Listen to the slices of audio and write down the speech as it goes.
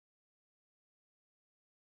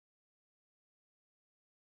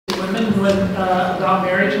women about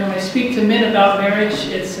marriage. When I speak to men about marriage,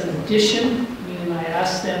 it's an addition, meaning I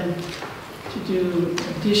ask them to do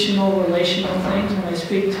additional relational things. When I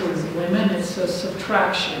speak to women, it's a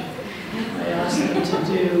subtraction. I ask them to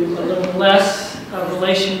do a little less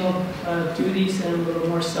relational duties and a little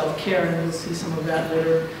more self-care, and we'll see some of that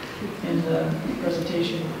later in the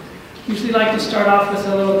presentation. Usually like to start off with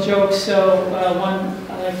a little joke, so one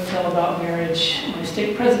I like to tell about marriage. My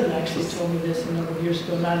state president actually told me this a number of years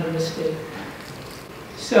ago, not in this state.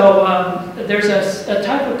 So there's a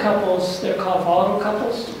type of couples, they're called volatile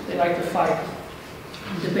couples. They like to fight,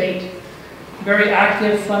 debate. Very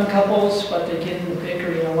active, fun couples, but they get into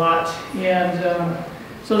bickering a lot. And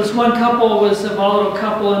so this one couple was a volatile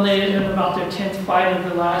couple, and they ended about their 10th fight in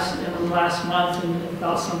the last month, and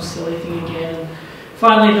about some silly thing again. And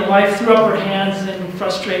finally, the wife threw up her hands in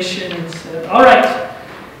frustration and said, "All right,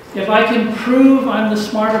 if I can prove I'm the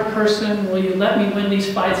smarter person, will you let me win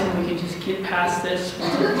these fights and we can just get past this?"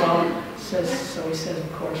 Well, so he says,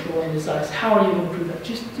 of course, rolling his eyes, "How are you going to prove that?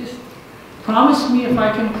 Just promise me if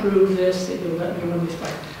I can prove this that you'll let me win these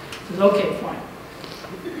fights." He says, "Okay, fine."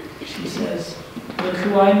 She says, "Look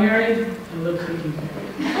who I married and look who you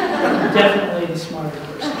married. Definitely the smarter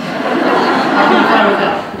person." I can find with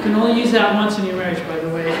that. You can only use that once in your marriage, by the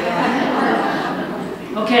way.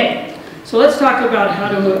 Okay, so let's talk about how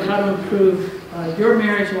to improve your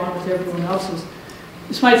marriage along with everyone else's.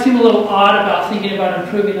 This might seem a little odd about thinking about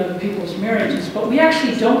improving other people's marriages, but we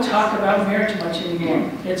actually don't talk about marriage much anymore.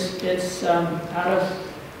 It's out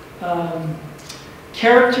of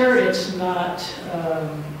character. It's not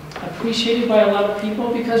appreciated by a lot of people,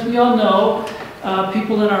 because we all know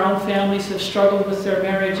people in our own families have struggled with their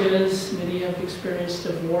marriages. Many have experienced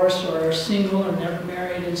divorce or are single or never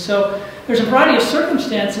married. And so there's a variety of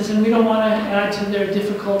circumstances, and we don't want to add to their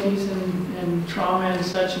difficulties and trauma and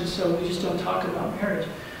such, and so we just don't talk about marriage.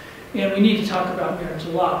 And we need to talk about marriage a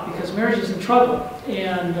lot, because marriage is in trouble.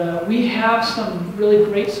 And we have some really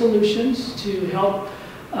great solutions to help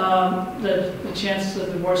the chances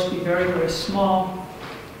of divorce be very, very small.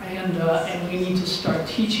 And we need to start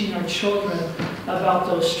teaching our children about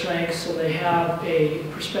those strengths so they have a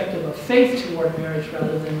perspective of faith toward marriage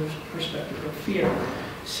rather than a perspective of fear.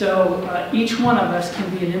 So each one of us can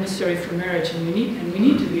be an emissary for marriage, and we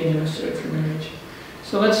need to be an emissary for marriage.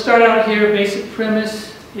 So let's start out here. Basic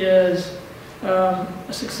premise is a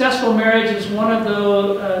successful marriage is one of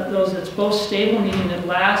those that's both stable, meaning it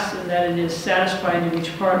lasts, and that it is satisfying to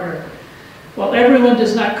each partner. While everyone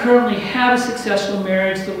does not currently have a successful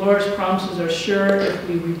marriage, the Lord's promises are sure. If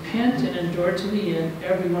we repent and endure to the end,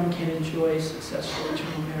 everyone can enjoy a successful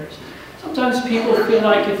eternal marriage. Sometimes people feel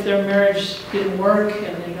like if their marriage didn't work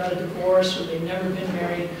and they got a divorce or they've never been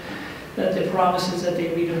married, that the promises that they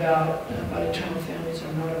read about eternal families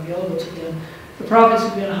are not available to them. The prophets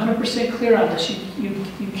have been 100% clear on this.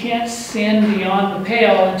 You can't sin beyond the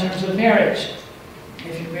pale in terms of marriage.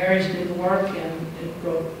 If your marriage didn't work and it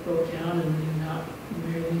broke down and you're not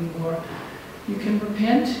married anymore, you can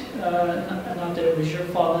repent. Not that it was your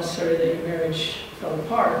fault necessarily that your marriage fell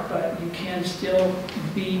apart, but you can still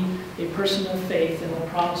be a person of faith, and the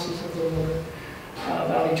promises of the Lord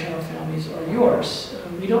about eternal families are yours.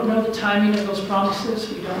 We don't know the timing of those promises.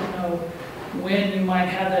 We don't know when you might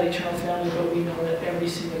have that eternal family, but we know that every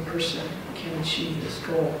single person can achieve this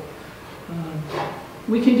goal.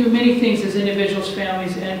 We can do many things as individuals,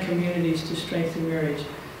 families, and communities to strengthen marriage.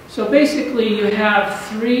 So basically, you have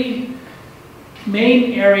three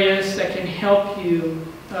main areas that can help you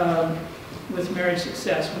with marriage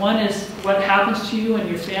success. One is what happens to you and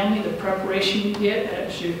your family. The preparation you get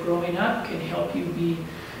as you're growing up can help you be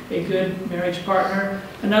a good marriage partner.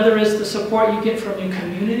 Another is the support you get from your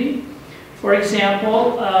community. For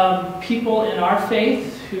example, people in our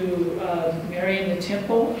faith who marry in the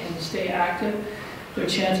temple and stay active, their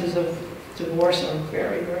chances of divorce are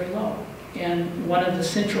very, very low. And one of the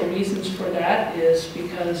central reasons for that is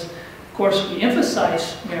because, of course, we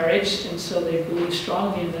emphasize marriage, and so they believe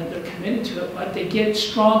strongly in that, they're committed to it, but they get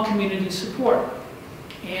strong community support.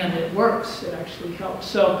 And it works, it actually helps.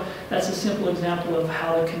 So that's a simple example of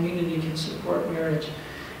how the community can support marriage.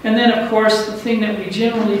 And then, of course, the thing that we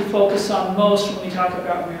generally focus on most when we talk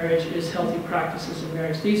about marriage is healthy practices of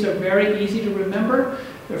marriage. These are very easy to remember.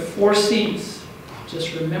 They're 4 C's.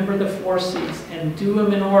 Just remember the 4 C's and do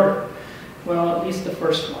them in order. Well, at least the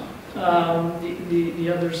first one. The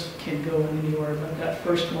others can go in any order, but that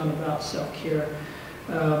first one about self-care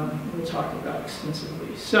we'll talk about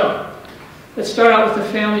extensively. So let's start out with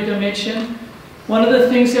the family dimension. One of the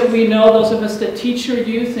things that we know, those of us that teach your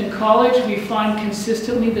youth in college, we find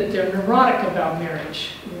consistently that they're neurotic about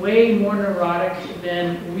marriage. Way more neurotic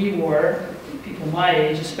than we were. People people my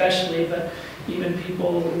age especially, but even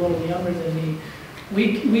people a little younger than me.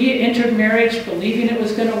 We entered marriage believing it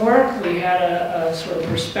was going to work. We had a sort of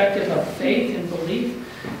perspective of faith and belief.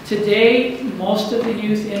 Today, most of the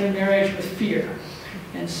youth enter marriage with fear.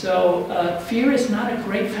 And so fear is not a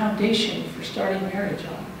great foundation for starting marriage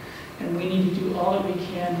on. And we need to do all that we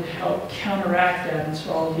can to help counteract that. And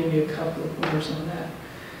so I'll give you a couple of pointers on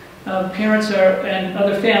that. Parents and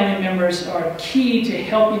other family members are key to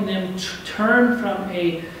helping them turn from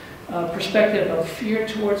a perspective of fear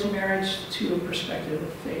towards marriage to a perspective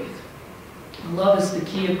of faith. Love is the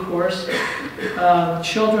key, of course.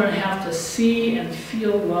 Children have to see and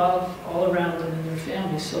feel love all around them in their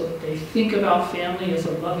families so that they think about family as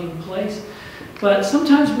a loving place. But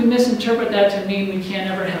sometimes we misinterpret that to mean we can't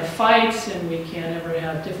ever have fights and we can't ever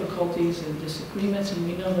have difficulties and disagreements, and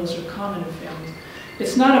we know those are common in families.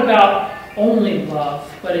 It's not about only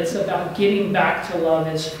love, but it's about getting back to love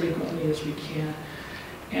as frequently as we can.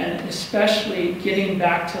 And especially getting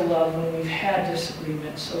back to love when we've had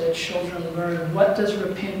disagreements so that children learn what does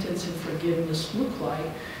repentance and forgiveness look like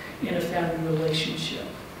in a family relationship.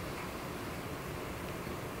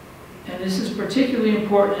 And this is particularly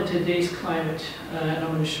important in today's climate, and I'm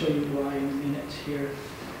going to show you why in a minute here.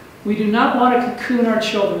 We do not want to cocoon our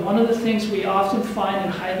children. One of the things we often find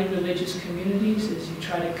in highly religious communities is you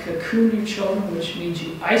try to cocoon your children, which means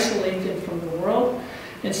you isolate them from the world.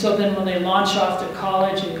 And so then when they launch off to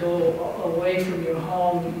college and go away from your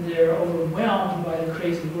home, they're overwhelmed by the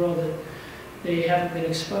crazy world that they haven't been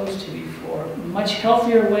exposed to before. A much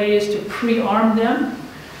healthier way is to pre-arm them.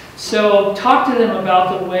 So talk to them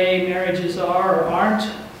about the way marriages are or aren't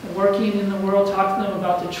working in the world. Talk to them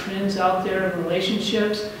about the trends out there in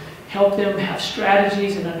relationships. Help them have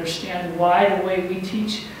strategies and understand why the way we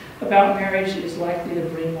teach about marriage is likely to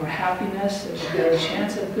bring more happiness and a better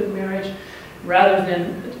chance of good marriage, rather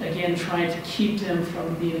than, again, trying to keep them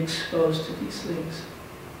from being exposed to these things.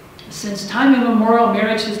 Since time immemorial,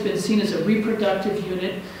 marriage has been seen as a reproductive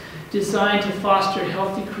unit designed to foster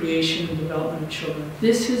healthy creation and development of children.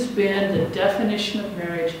 This has been the definition of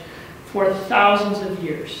marriage for thousands of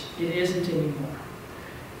years. It isn't anymore.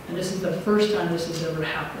 And this is the first time this has ever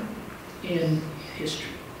happened in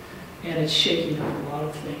history. And it's shaking up a lot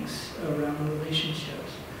of things around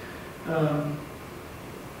relationships.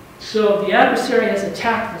 So the adversary has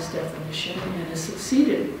attacked this definition and has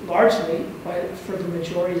succeeded largely for the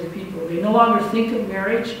majority of the people. They no longer think of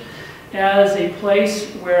marriage as a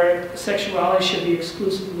place where sexuality should be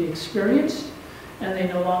exclusively experienced, and they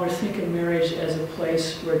no longer think of marriage as a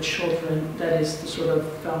place where children, that is the sort of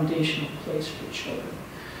foundational place for children.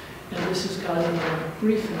 And this is causing a lot of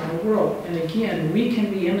grief in our world. And again, we can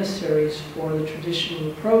be emissaries for the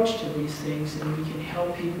traditional approach to these things, and we can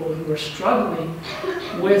help people who are struggling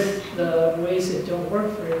with the ways that don't work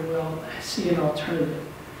very well see an alternative.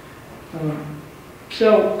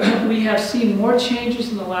 So we have seen more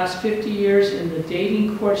changes in the last 50 years in the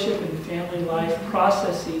dating, courtship, and family life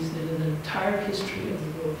processes than in the entire history of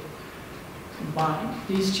the world combined.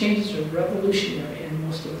 These changes are revolutionary, and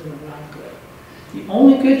most of them are not good. The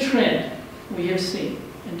only good trend we have seen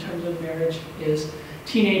in terms of marriage is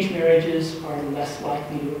teenage marriages are less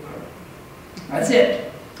likely to occur. That's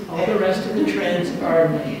it. All the rest of the trends are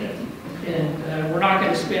negative. And we're not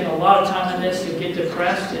going to spend a lot of time on this and get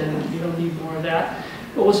depressed, and you don't need more of that.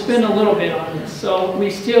 But we'll spend a little bit on this. So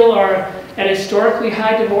we still are at historically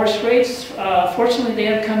high divorce rates. Fortunately, they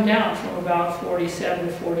have come down from about 47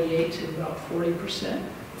 to 48 to about 40%.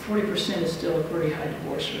 40% is still a pretty high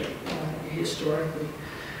divorce rate historically.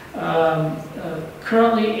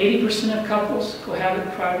 Currently, 80% of couples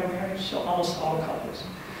cohabit prior to marriage, so almost all couples.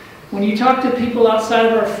 When you talk to people outside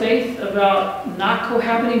of our faith about not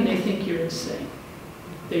cohabiting, they think you're insane.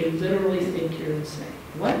 They literally think you're insane.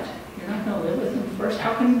 What? You're not going to live with them first?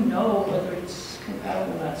 How can you know whether it's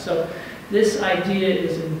compatible or not? So this idea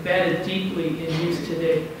is embedded deeply in youth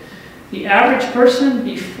today. The average person,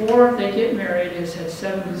 before they get married, has had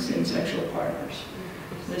 7 sexual partners.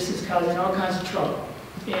 This is causing all kinds of trouble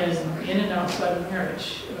in and outside of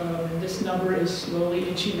marriage. And this number is slowly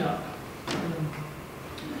inching up.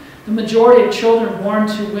 The majority of children born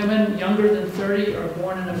to women younger than 30 are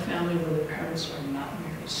born in a family where the parents are not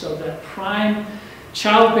married. So that prime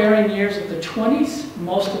childbearing years of the 20s,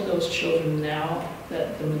 most of those children now,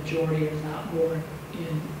 that the majority are not born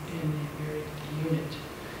in a married unit.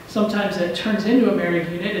 Sometimes that turns into a married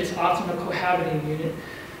unit. It's often a cohabiting unit,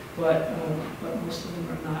 but most of them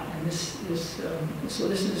are not. And so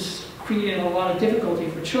this is creating a lot of difficulty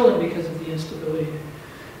for children because of the instability.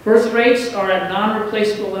 Birth rates are at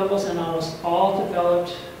non-replaceable levels in almost all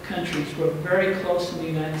developed countries. We're very close in the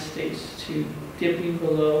United States to dipping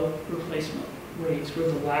below replacement rates. We're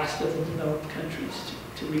the last of the developed countries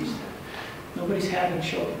to reach that. Nobody's having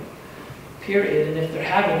children, period. And if they're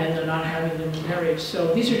having them, they're not having them in marriage.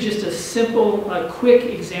 So these are just a simple, quick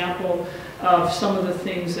example of some of the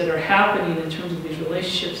things that are happening in terms of these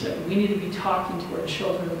relationships that we need to be talking to our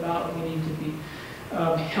children about. We need to be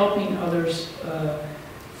helping others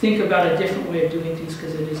think about a different way of doing things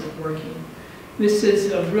because it isn't working. This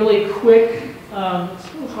is a really quick, it's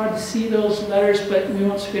a little hard to see those letters, but we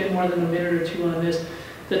won't spend more than a minute or two on this.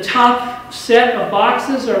 The top set of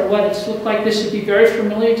boxes are what it's looked like. This should be very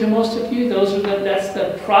familiar to most of you. That's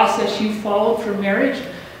the process you followed for marriage.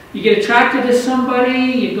 You get attracted to somebody,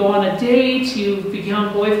 you go on a date, you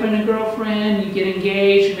become boyfriend and girlfriend, you get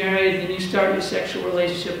engaged, married, then you start your sexual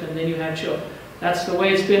relationship, and then you have children. That's the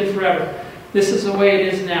way it's been forever. This is the way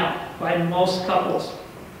it is now by most couples.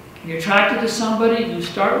 You're attracted to somebody, you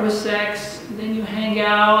start with sex, then you hang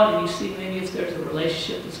out, and you see maybe if there's a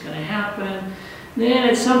relationship that's going to happen. Then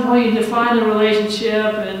at some point you define the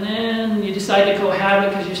relationship, and then you decide to cohabit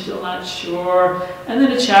because you're still not sure. And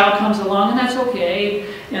then a child comes along, and that's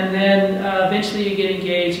okay. And then eventually you get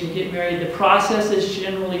engaged and get married. The process is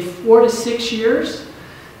generally 4 to 6 years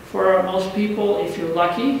for most people, if you're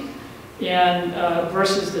lucky. And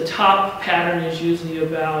versus the top pattern is usually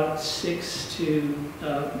about 6 to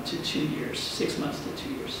 2 years, 6 months to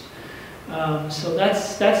 2 years. So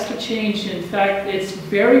that's the change. In fact, it's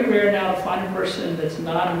very rare now to find a person that's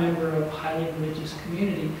not a member of a highly religious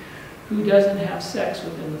community who doesn't have sex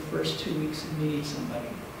within the first 2 weeks of meeting somebody.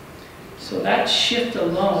 So that shift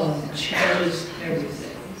alone changes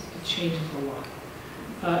everything. It changes a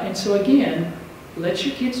lot. And so again, let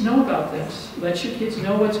your kids know about this. Let your kids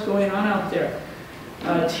know what's going on out there.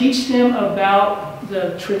 Teach them about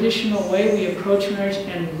the traditional way we approach marriage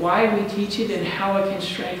and why we teach it and how it can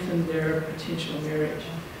strengthen their potential marriage.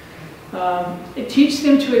 Teach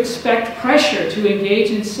them to expect pressure to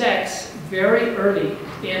engage in sex very early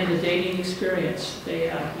in the dating experience they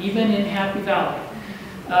have, even in Happy Valley,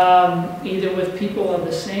 either with people of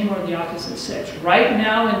the same or the opposite sex. Right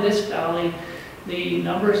now in this valley, the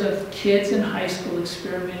numbers of kids in high school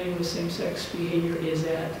experimenting with same-sex behavior is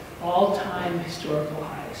at all-time historical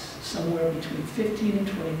highs. Somewhere between 15 and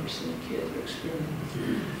 20% of kids are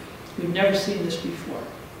experimenting. We've never seen this before.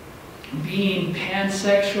 Being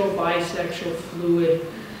pansexual, bisexual, fluid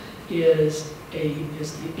is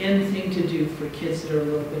the end thing to do for kids that are a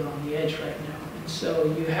little bit on the edge right now. And so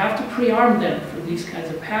you have to pre-arm them for these kinds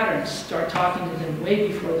of patterns. Start talking to them way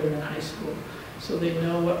before they're in high school, so they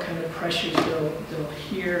know what kind of pressures they'll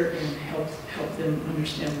hear and help them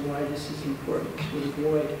understand why this is important to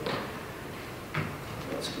avoid.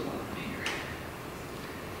 Let's go on here.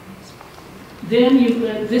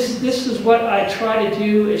 Then this is what I try to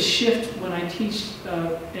do is shift when I teach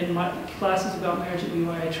in my classes about marriage at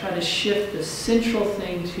BYU. I try to shift the central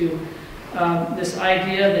thing to this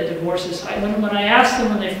idea that divorce is high. When I ask them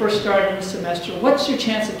when they first start in the semester, what's your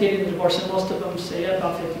chance of getting a divorce? And most of them say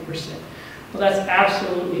about 50%. Well, that's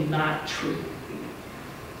absolutely not true.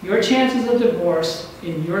 Your chances of divorce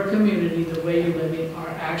in your community, the way you're living, are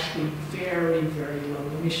actually very, very low.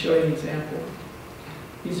 Let me show you an example.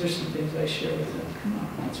 These are some things I share with them. Come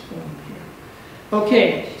on, let's go on here.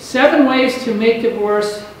 Okay, 7 ways to make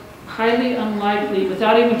divorce highly unlikely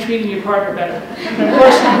without even treating your partner better. And of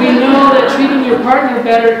course, we know that treating your partner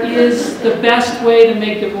better is the best way to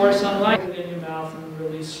make divorce unlikely. Put it in your mouth and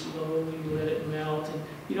really slowly let it melt. And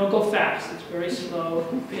you don't go fast. It's very slow.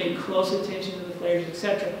 Pay close attention to the flavors,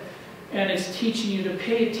 etc. And it's teaching you to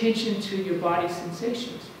pay attention to your body's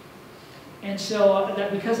sensations. And so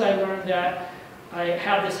because I learned that, I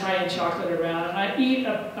have this high-end chocolate around, and I eat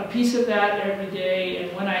a piece of that every day,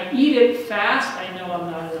 and when I eat it fast, I know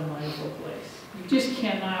I'm not in a mindful place. You just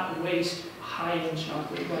cannot waste high-end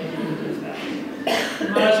chocolate by eating it fast. You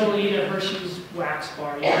might as well eat a Hershey's wax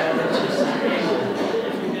bar, you know, it's just,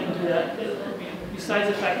 if you're going to do that. I mean, besides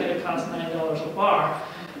the fact that it costs $9 a bar,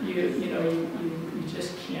 you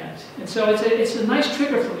just can't. And so it's a nice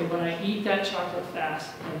trigger for me when I eat that chocolate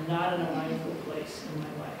fast. I'm not in a mindful place in my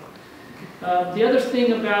life. The other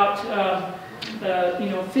thing about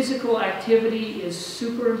physical activity is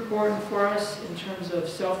super important for us in terms of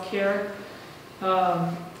self-care,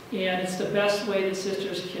 and it's the best way that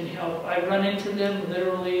sisters can help. I run into them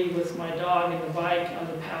literally with my dog and the bike on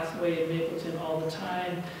the pathway in Mapleton all the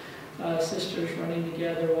time. Sisters running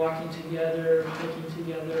together, walking together, hiking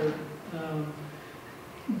together.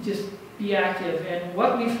 Just be active. And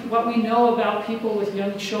what we know about people with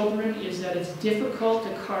young children is that it's difficult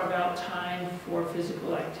to carve out time for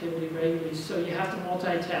physical activity regularly, so you have to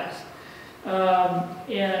multitask.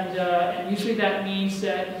 And usually that means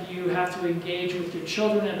that you have to engage with your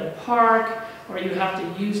children at a park, or you have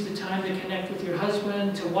to use the time to connect with your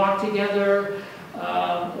husband, to walk together,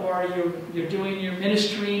 or you're doing your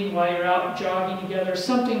ministry while you're out jogging together,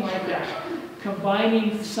 something like that.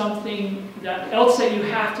 Combining something else that you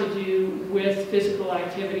have to do with physical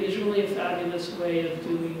activity is really a fabulous way of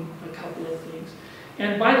doing a couple of things.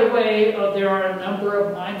 And by the way, there are a number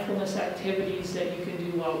of mindfulness activities that you can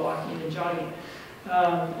do while walking and jogging.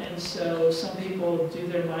 And so some people do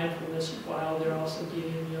their mindfulness while they're also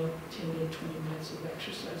getting 10 to 20 minutes of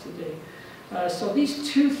exercise a day. So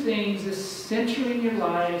these two things, this centering your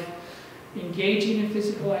life, engaging in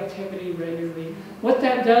physical activity regularly, what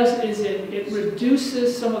that does is it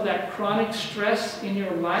reduces some of that chronic stress in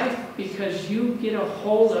your life, because you get a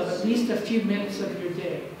hold of at least a few minutes of your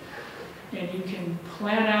day. And you can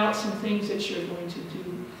plan out some things that you're going to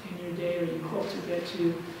do in your day, or you hope to get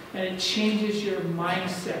to, and it changes your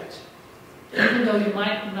mindset. Even though you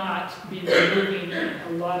might not be removing a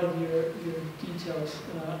lot of your details,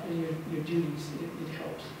 your duties, it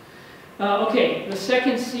helps. Okay, the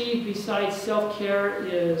second C besides self-care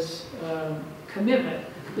is commitment.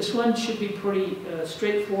 This one should be pretty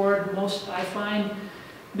straightforward. I find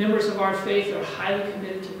members of our faith are highly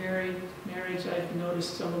committed to marriage. I've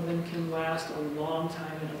noticed some of them can last a long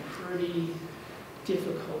time in a pretty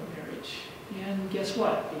difficult marriage. And guess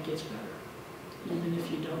what? It gets better. Even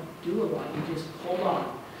if you don't do a lot, you just hold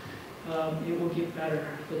on. It will get better.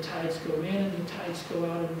 The tides go in and the tides go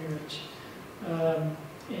out of marriage.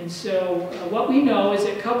 And so what we know is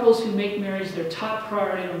that couples who make marriage their top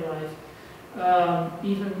priority in life,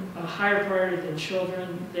 even a higher priority than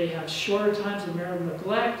children, they have shorter times of marital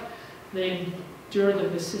neglect, they endure the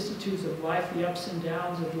vicissitudes of life, the ups and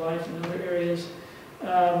downs of life in other areas,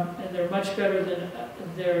 and they're much better than,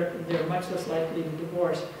 they're much less likely to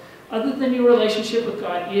divorce. Other than your relationship with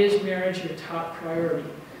God, is marriage your top priority?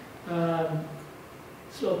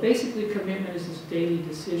 So basically, commitment is this daily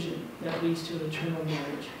decision that leads to an eternal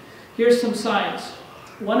marriage. Here's some science.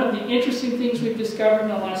 One of the interesting things we've discovered in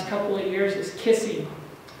the last couple of years is kissing.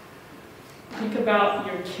 Think about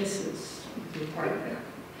your kisses with your partner.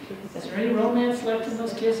 Is there any romance left in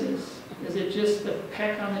those kisses? Is it just the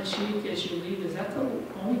peck on the cheek as you leave? Is that the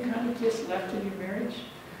only kind of kiss left in your marriage?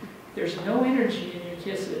 There's no energy in your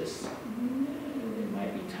kisses. It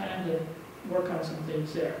might be time to work on some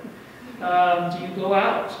things there. Do you go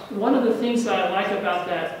out? One of the things that I like about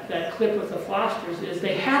that clip with the Fosters is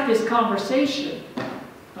they had this conversation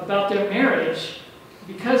about their marriage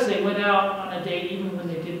because they went out on a date even when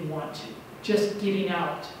they didn't want to. Just getting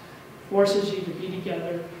out forces you to be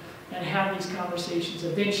together and have these conversations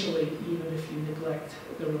eventually, even if you neglect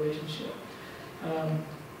the relationship.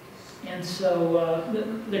 And so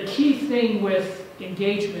the key thing with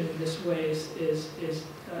engagement in this way is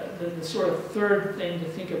the sort of third thing to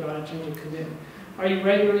think about in terms of commitment. Are you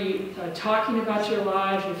regularly talking about your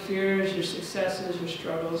lives, your fears, your successes, your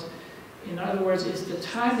struggles? In other words, is the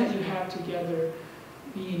time that you have together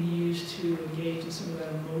being used to engage in some of that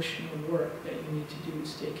emotional work that you need to do to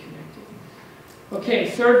stay connected? Okay,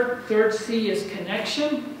 third C is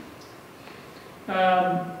connection.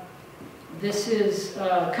 This is,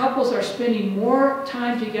 couples are spending more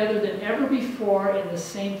time together than ever before in the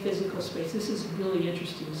same physical space. This is really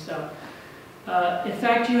interesting stuff. In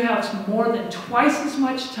fact, you have more than twice as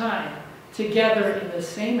much time together in the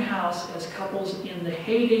same house as couples in the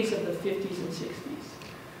heydays of the 50s and 60s.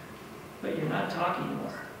 But you're not talking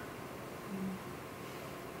more.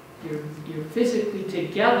 You're physically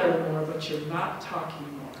together more, but you're not talking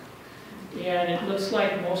more. And it looks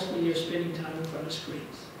like mostly you're spending time in front of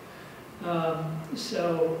screens.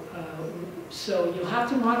 So you'll have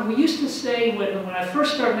to monitor. We used to say when I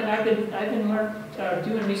first started, I've been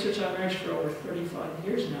doing research on marriage for over 35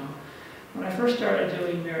 years now. When I first started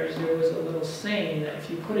doing marriage, there was a little saying that if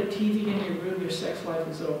you put a TV in your room, your sex life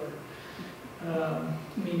is over.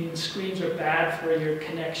 Meaning screens are bad for your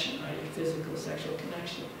connection, right? Your physical sexual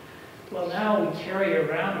connection. Well, now we carry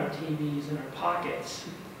around our TVs in our pockets,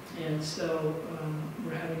 and so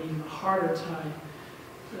we're having an even harder time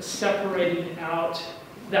separating out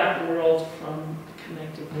that world from the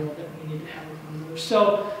connected world that we need to have with one another.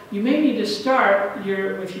 So you may need to start,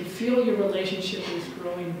 if you feel your relationship is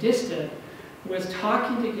growing distant, with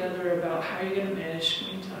talking together about how you're going to manage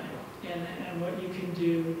screen time and what you can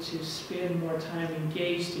do to spend more time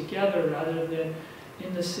engaged together rather than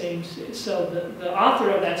in the same. So the author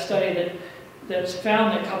of that study that's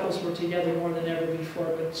found that couples were together more than ever before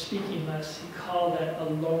but speaking less, he called that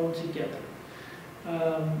alone together.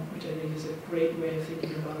 Which I think is a great way of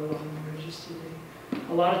thinking about a lot of marriages today.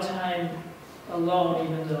 A lot of time alone,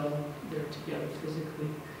 even though they're together physically.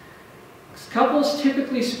 Couples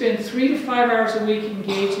typically spend 3 to 5 hours a week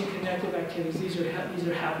engaged in connective activities. These are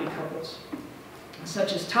happy couples,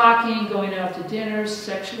 such as talking, going out to dinners,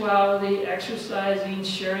 sexuality, exercising,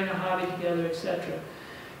 sharing a hobby together, etc.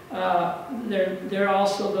 They're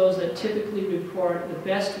also those that typically report the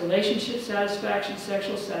best relationship satisfaction,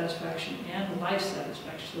 sexual satisfaction, and life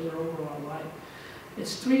satisfaction, so their overall life.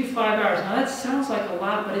 It's 3 to 5 hours. Now that sounds like a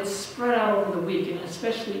lot, but it's spread out over the week, and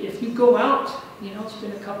especially if you go out,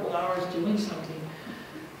 spend a couple hours doing something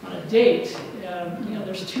on a date,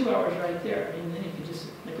 there's 2 hours right there, and then you can just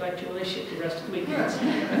neglect your relationship the rest of the week.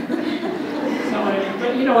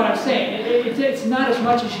 But you know what I'm saying. It's not as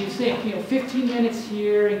much as you think. 15 minutes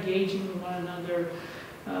here, engaging with one another,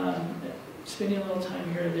 spending a little time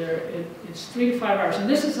here or there. It's 3 to 5 hours. And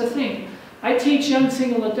this is the thing. I teach young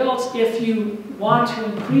single adults, if you want to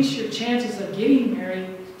increase your chances of getting married,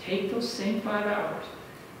 take those same 5 hours.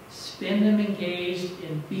 Spend them engaged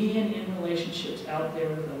in being in relationships out there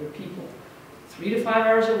with other people. 3 to 5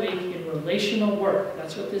 hours a week in relational work.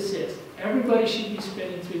 That's what this is. Everybody should be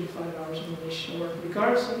spending 3 to 5 hours in relational work,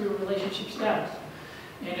 regardless of your relationship status.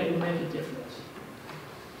 And it will make a difference.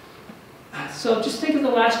 So just think of the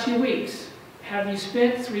last few weeks. Have you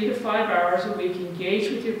spent 3 to 5 hours a week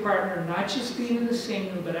engaged with your partner, not just being in the same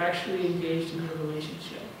room, but actually engaged in your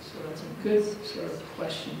relationship? So that's a good sort of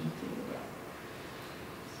question to think about.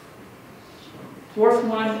 Fourth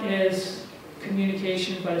one is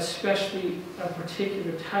communication, but especially a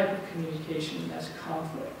particular type of communication, that's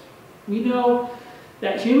conflict. We know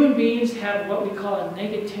that human beings have what we call a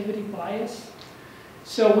negativity bias.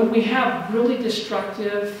 So when we have really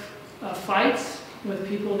destructive fights with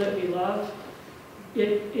people that we love,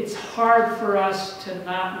 it's hard for us to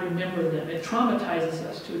not remember them. It traumatizes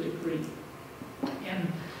us to a degree.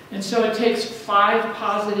 And so it takes 5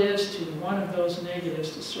 positives to 1 of those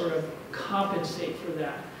negatives to sort of compensate for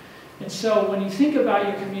that. And so when you think about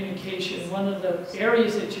your communication, one of the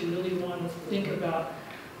areas that you really want to think about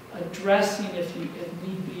addressing, if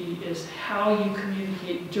need be, is how you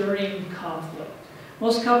communicate during conflict.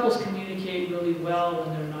 Most couples communicate really well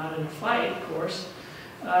when they're not in a fight, of course,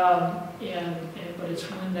 but it's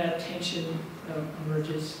when that tension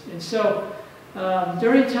emerges. And so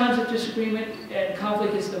during times of disagreement and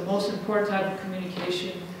conflict is the most important type of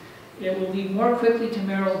communication. It will lead more quickly to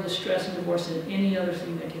marital distress and divorce than any other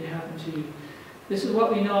thing that can happen to you. This is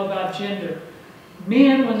what we know about gender.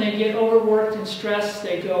 Men, when they get overworked and stressed,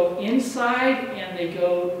 they go inside and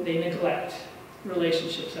they neglect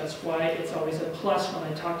relationships. That's why it's always a plus when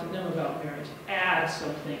I talk to them about marriage. Add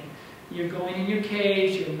something. You're going in your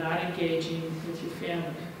cage, you're not engaging with your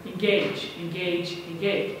family. Engage, engage,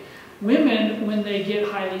 engage. Women, when they get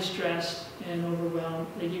highly stressed and overwhelmed,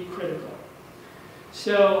 they get critical.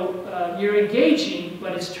 So you're engaging,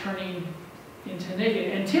 but it's turning into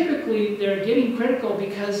negative. And typically, they're getting critical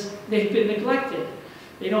because they've been neglected.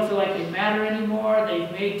 They don't feel like they matter anymore. They've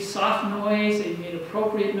made soft noise. They've made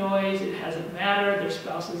appropriate noise. It hasn't mattered. Their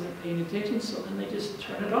spouse isn't paying attention, so then they just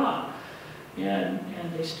turn it on. And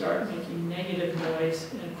they start making negative noise.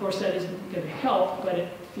 And of course, that isn't going to help, but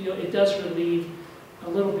it does relieve a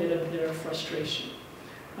little bit of their frustration.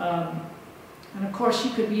 And of course,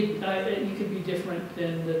 you could be different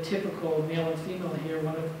than the typical male and female here.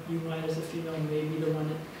 One of you might, as a female, may be the one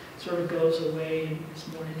that sort of goes away and is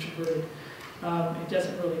more introverted. It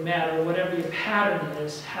doesn't really matter. Whatever your pattern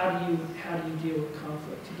is, how do you deal with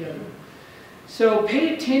conflict together? So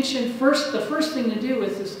pay attention. The first thing to do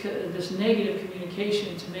with this negative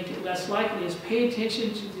communication to make it less likely is pay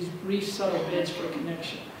attention to these brief, subtle bids for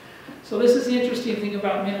connection. So this is the interesting thing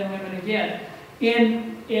about men and women again.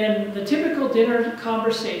 In the typical dinner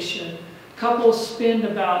conversation, couples send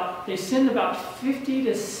about 50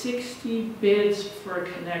 to 60 bids for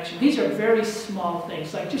a connection. These are very small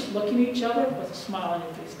things, like just looking at each other with a smile on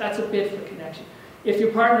your face. That's a bid for connection. If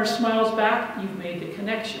your partner smiles back, you've made the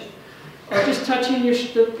connection. Or just touching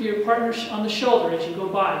your partner on the shoulder as you go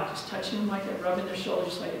by. Just touching them like that, rubbing their shoulder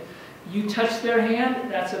just like that. You touch their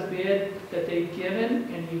hand, that's a bid that they've given,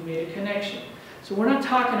 and you've made a connection. So we're not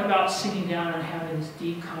talking about sitting down and having this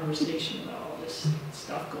deep conversation about all this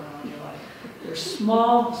stuff going on in your life. They're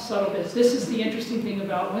small, subtle bits. This is the interesting thing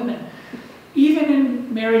about women. Even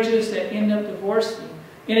in marriages that end up divorcing,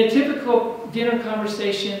 in a typical dinner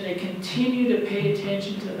conversation, they continue to pay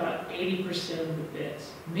attention to about 80% of the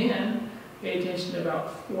bits. Men pay attention to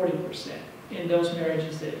about 40% in those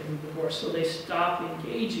marriages that end divorce. So they stop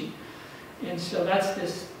engaging. And so that's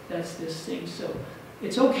this thing. So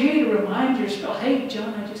it's okay to remind your spouse, hey,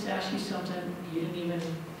 John, I just asked you something. You didn't even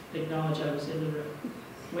acknowledge I was in the room.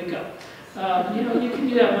 Wake up. You can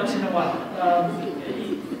do that once in a while.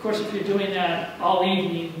 Of course, if you're doing that all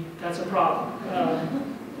evening, that's a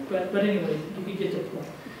problem. But anyway, you get the point.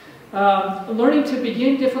 Learning to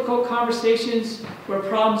begin difficult conversations where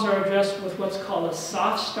problems are addressed with what's called a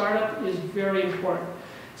soft startup is very important.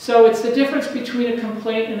 So it's the difference between a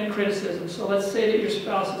complaint and a criticism. So let's say that your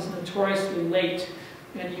spouse is notoriously late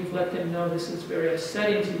and you've let them know this is very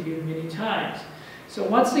upsetting to you many times. So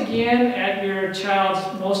once again, at your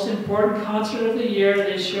child's most important concert of the year,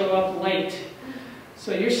 they show up late.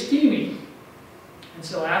 So you're steaming. And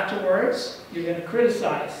so afterwards, you're going to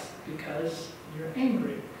criticize because you're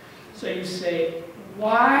angry. So you say,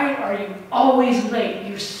 why are you always late?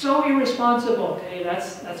 You're so irresponsible. Okay,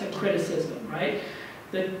 that's a criticism, right?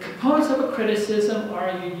 The components of a criticism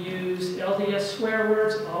are you use LDS swear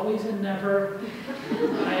words, always and never,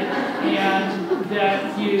 right? And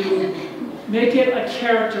that you make it a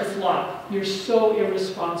character flaw. You're so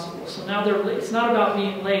irresponsible. So now it's not about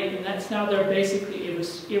being late, and now they're basically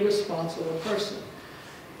irresponsible person.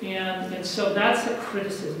 And so that's a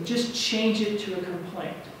criticism. Just change it to a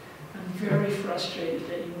complaint. I'm very frustrated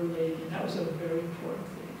that you were late, and that was a very important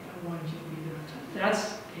thing. I wanted you to be there on time.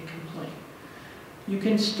 That's a complaint. You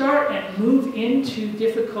can start and move into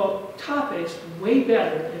difficult topics way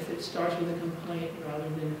better if it starts with a complaint rather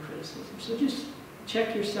than a criticism. So just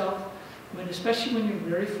check yourself, especially when you're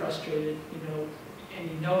very frustrated, and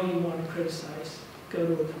you know you want to criticize, go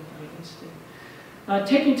to a complaint instead.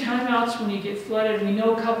 Taking timeouts when you get flooded. We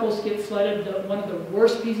know couples get flooded. One of the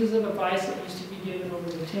worst pieces of advice that used to be given over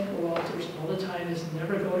the temple altars all the time is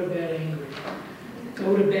never go to bed angry.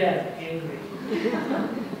 Go to bed angry.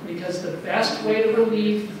 Because the best way to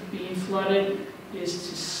relieve being flooded is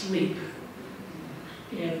to sleep.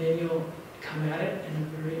 And then you'll come at it in a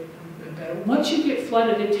very better. Once you get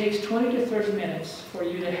flooded, it takes 20 to 30 minutes for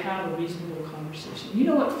you to have a reasonable conversation. You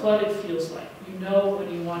know what flooded feels like. You know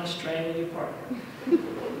when you want to strangle your partner.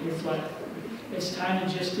 You're flooded. It's time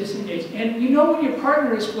to just disengage. And you know when your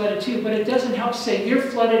partner is flooded too, but it doesn't help to say, you're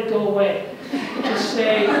flooded, go away. Just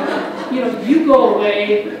say, you go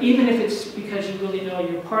away, even if it's because you really know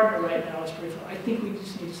your partner right now is pretty flooded. I think we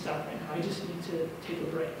just need to stop right now. I just need to take a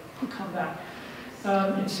break. We'll come back.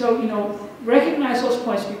 And so, recognize those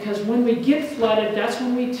points, because when we get flooded, that's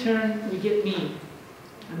when we get mean.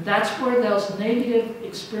 And that's where those negative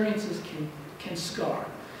experiences can scar.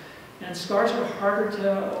 And scars are harder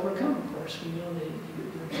to overcome, of course. We know they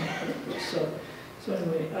So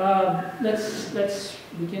anyway, let's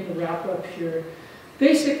begin to wrap up here.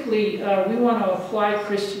 Basically, we want to apply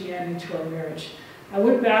Christianity to our marriage. I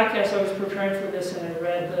went back as I was preparing for this, and I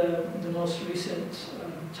read the most recent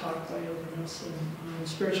talk by Elder Nelson on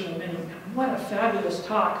spiritual men. What a fabulous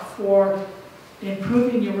talk for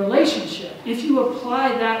improving your relationship. If you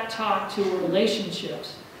apply that talk to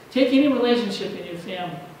relationships, take any relationship in your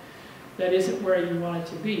family that isn't where you want it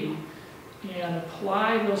to be, and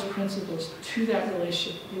apply those principles to that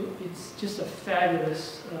relationship. It's just a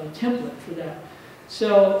fabulous template for that.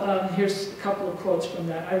 So here's a couple of quotes from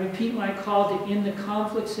that. I repeat my call to end the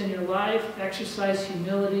conflicts in your life, exercise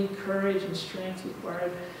humility, courage, and strength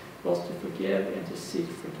required both to forgive and to seek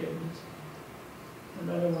forgiveness.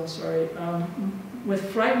 Another one, sorry.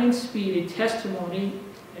 With frightening speed, a testimony,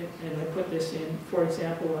 and I put this in, for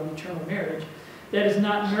example, on eternal marriage, that is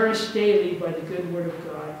not nourished daily by the good word of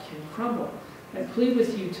God can crumble. I plead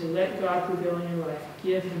with you to let God prevail in your life.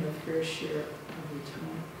 Give him a fair share of your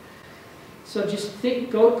time. So just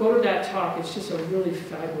go to that talk. It's just a really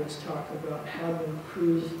fabulous talk about how to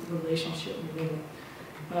improve the relationship.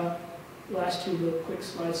 Last two little quick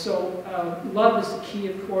slides. So love is the key,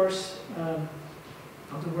 of course.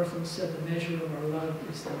 Elder Wortham said the measure of our love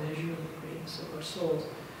is the measure of the greatness of our souls.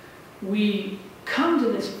 We come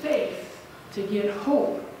to this faith to get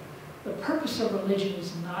hope. The purpose of religion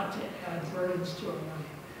is not to add burdens to our life.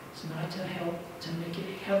 It's not to help to make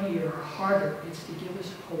it heavier or harder. It's to give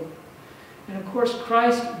us hope. And of course,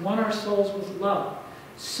 Christ won our souls with love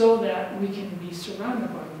so that we can be surrounded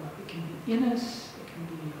by love. It can be in us, it can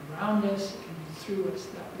be around us, it can be through us.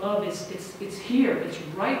 That love, it's here, it's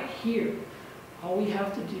right here. All we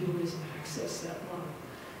have to do is access that love.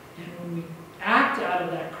 And when we act out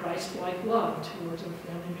of that Christ-like love towards our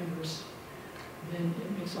family members, then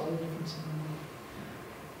it makes all the difference in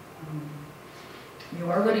the world.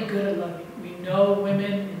 You're already good at loving. We know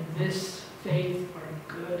women in this faith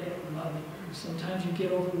are good at loving. Sometimes you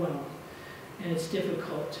get overwhelmed, and it's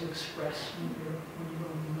difficult to express when you're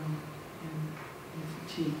overwhelmed and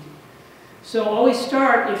fatigued. So always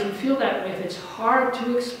start, if you feel that way, if it's hard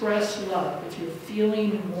to express love, if you're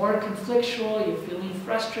feeling more conflictual, you're feeling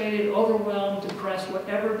frustrated, overwhelmed, depressed,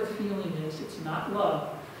 whatever the feeling is, it's not love.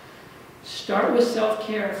 Start with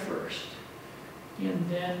self-care first. and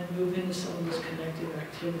then move into some of those connected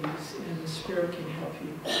activities, and the Spirit can help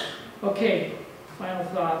you. Okay, final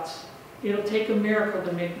thoughts. It'll take a miracle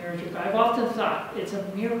to make marriage work. I've often thought, it's a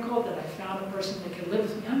miracle that I found a person that can live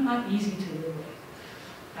with me. I'm not easy to live with.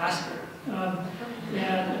 Ask her.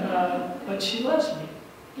 But she loves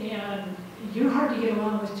me. And you're hard to get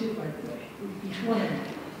along with too, by the way. Each one of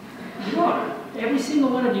you. You are. Every single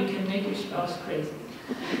one of you can make your spouse crazy.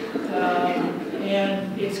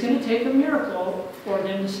 And it's going to take a miracle for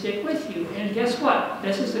them to stick with you. And guess what?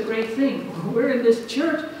 This is the great thing. We're in this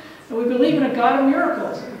church, and we believe in a God of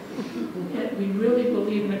miracles. And we really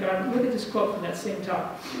believe in a God. Look at this quote from that same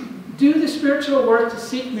talk. Do the spiritual work to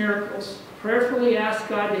seek miracles. Prayerfully ask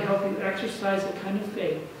God to help you exercise a kind of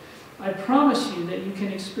faith. I promise you that you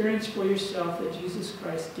can experience for yourself that Jesus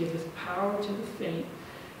Christ giveth power to the faint,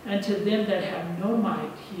 and to them that have no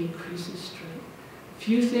might, he increases strength.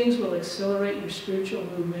 Few things will accelerate your spiritual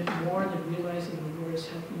movement more than realizing the Lord is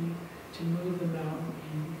helping you to move the mountain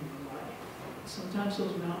in your life. Sometimes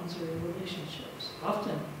those mountains are in relationships.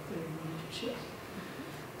 Often they're in relationships.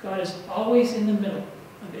 God is always in the middle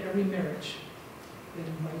of every marriage that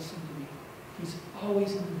invites him to be. He's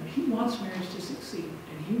always in the middle. He wants marriage to succeed,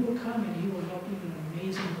 and he will come and he will help you in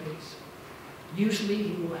amazing ways. Usually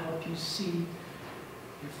he will help you see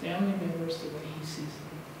your family members the way he sees them.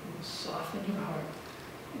 He will soften your heart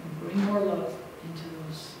and bring more love into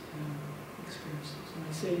those experiences. And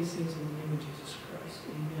I say these things in the name of Jesus Christ.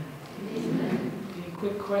 Amen. Amen. Any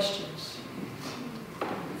quick questions? A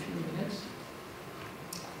few minutes.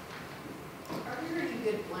 Are there any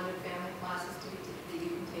good blended family classes that you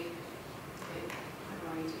can take? I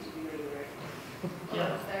don't know, you teach me regular.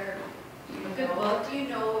 Yeah. Is there good book? Do you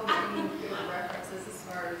know of any good references as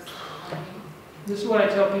far as learning? This is what I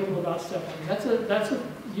tell people about Stephanie.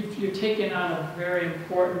 You're taking on a very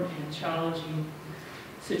important and challenging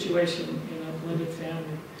situation in a blended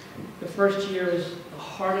family. The first year is the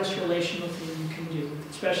hardest relational thing you can do,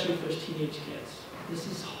 especially for teenage kids. This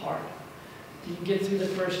is hard. You can get through the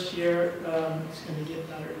first year, it's going to get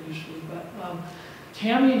better usually. But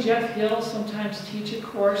Tammy and Jeff Hill sometimes teach a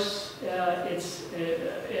course. It's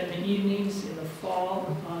in the evenings in the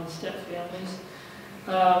fall on step families.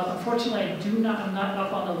 Unfortunately, I'm not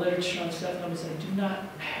up on the literature on step families. I do not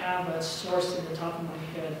have a source in the top of my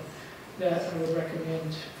head that I would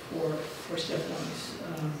recommend for step families.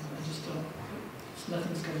 I just don't.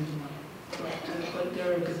 Nothing's coming to mind. But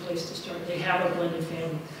they're a good place to start. They have a blended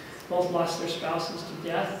family. Both lost their spouses to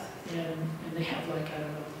death, and they have like, I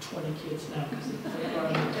don't know, 20 kids now because they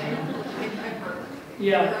brought them to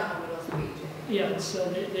Yeah. Yeah, so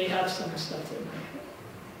they have some stuff that might help.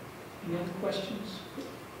 Any other questions?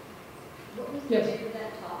 What was the Yes. name of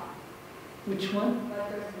that talk? Which one?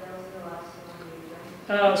 That was the last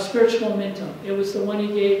one you did. Spiritual Momentum. It was the one he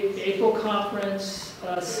gave, April conference,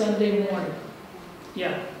 Sunday morning.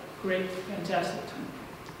 Yeah, great, fantastic time.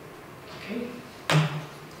 Okay,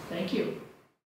 thank you.